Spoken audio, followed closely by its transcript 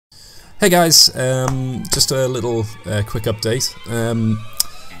Hey guys, just a little quick update.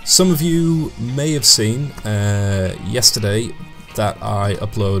 Some of you may have seen yesterday that I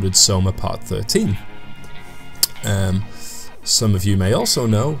uploaded Soma Part 13. Some of you may also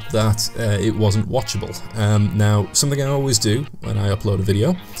know that it wasn't watchable. Now, something I always do when I upload a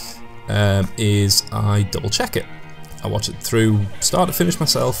video is I double check it. I watch it through start to finish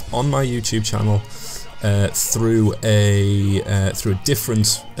myself on my YouTube channel. Through a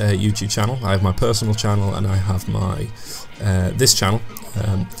different YouTube channel. I have my personal channel and I have my this channel.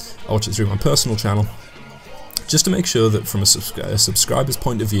 I watch it through my personal channel just to make sure that from a subscriber's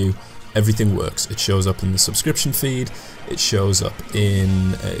point of view everything works. It shows up in the subscription feed. It shows up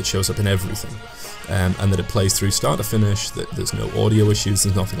in everything, and that it plays through start to finish. That there's no audio issues.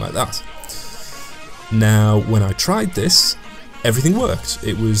 There's nothing like that. Now, when I tried this, everything worked.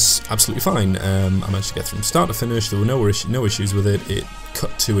 It was absolutely fine. I managed to get from start to finish. There were no issues with it. It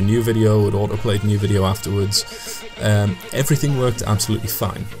cut to a new video. It autoplayed a new video afterwards. Everything worked absolutely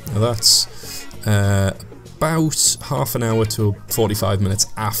fine. Now that's about half an hour to 45 minutes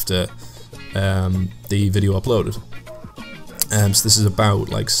after the video uploaded. So this is about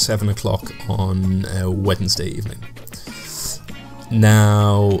like 7 o'clock on Wednesday evening.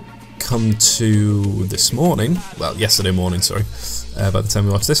 Now, come to this morning, well, yesterday morning, sorry, by the time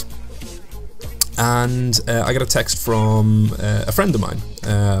we watched this, and I got a text from a friend of mine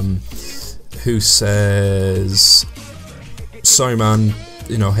who says, sorry man,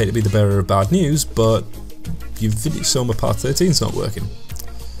 you know, hate to be the bearer of bad news, but your video Soma Part 13 is not working.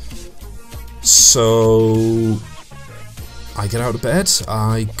 So I get out of bed,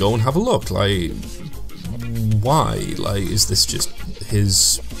 I go and have a look, like, why? Like, is this just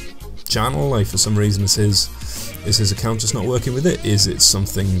his channel? Like, for some reason is his account just not working with it? Is it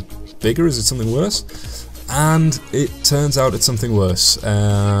something bigger? Is it something worse? And it turns out it's something worse.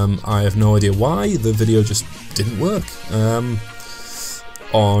 I have no idea why. The video just didn't work.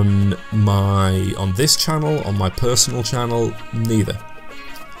 On this channel, on my personal channel, neither.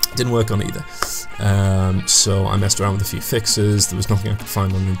 Didn't work on either. So I messed around with a few fixes. There was nothing I could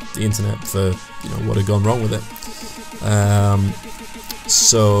find on the internet for, you know, what had gone wrong with it.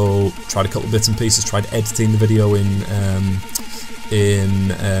 So tried a couple of bits and pieces, tried editing the video in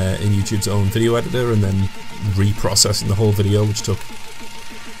YouTube's own video editor, and then reprocessing the whole video, which took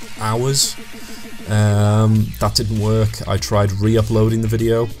hours. That didn't work. I tried re-uploading the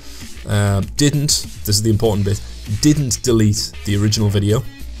video. This is the important bit, didn't delete the original video,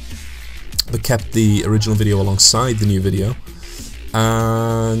 but kept the original video alongside the new video.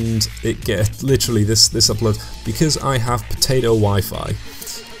 And it get literally this upload, because I have potato Wi-Fi.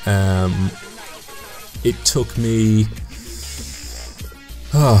 It took me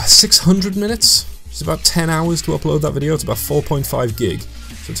 600 minutes. It's about 10 hours to upload that video. It's about 4.5 gig,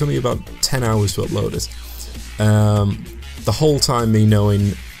 so it took me about 10 hours to upload it. The whole time me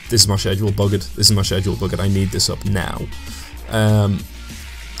knowing this is my schedule buggered. This is my schedule buggered. I need this up now. And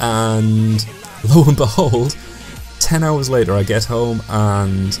lo and behold, 10 hours later I get home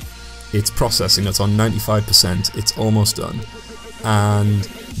and it's processing, it's on 95%, it's almost done, and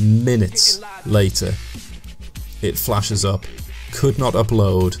minutes later it flashes up, could not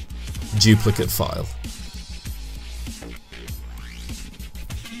upload, duplicate file.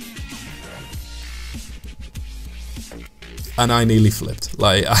 And I nearly flipped.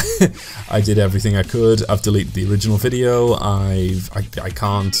 Like, I did everything I could. I've deleted the original video. I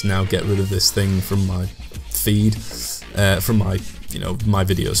can't now get rid of this thing from my feed, from my, you know, my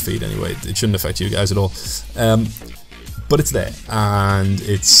videos feed anyway. It shouldn't affect you guys at all, but it's there, and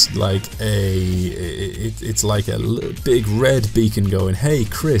it's like it's like a big red beacon going, hey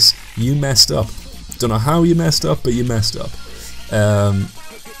Chris, you messed up. Don't know how you messed up, but you messed up.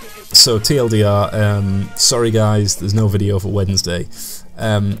 So TLDR, sorry guys, there's no video for Wednesday.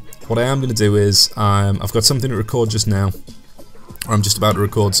 What I am going to do is, I've got something to record just now. I'm just about to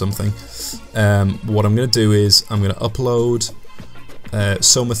record something. What I'm going to do is I'm going to upload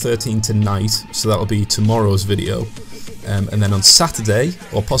Soma 13 tonight, so that'll be tomorrow's video, and then on Saturday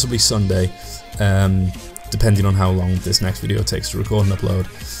or possibly Sunday, depending on how long this next video takes to record and upload,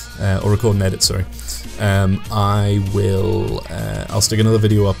 or record and edit, sorry, I'll stick another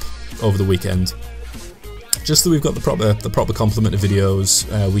video up over the weekend, just so we've got the proper complement of videos.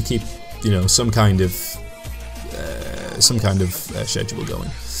 We keep, you know, some kind of schedule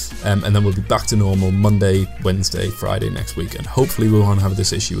going, and then we'll be back to normal Monday, Wednesday, Friday next week, and hopefully we won't have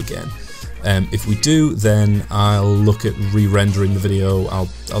this issue again. If we do, then I'll look at re-rendering the video. I'll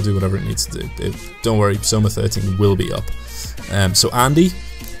do whatever it needs to do. Don't worry, Soma 13 will be up. So Andy,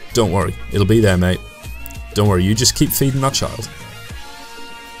 don't worry, it'll be there, mate. Don't worry, you just keep feeding that child.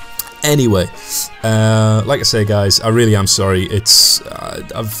 Anyway, like I say, guys, I really am sorry. It's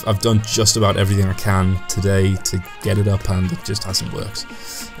I've done just about everything I can today to get it up, and it just hasn't worked.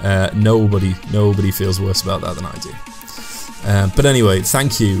 Nobody feels worse about that than I do. But anyway,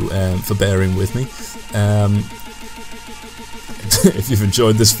 thank you for bearing with me. If you've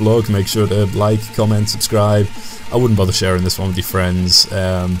enjoyed this vlog, make sure to like, comment, subscribe. I wouldn't bother sharing this one with your friends.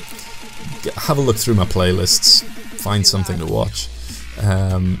 Have a look through my playlists, find something to watch.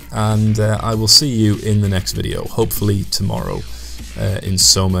 And I will see you in the next video, hopefully tomorrow, in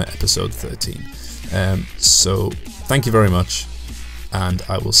Soma episode 13. So thank you very much, and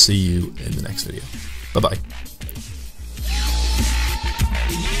I will see you in the next video. Bye bye.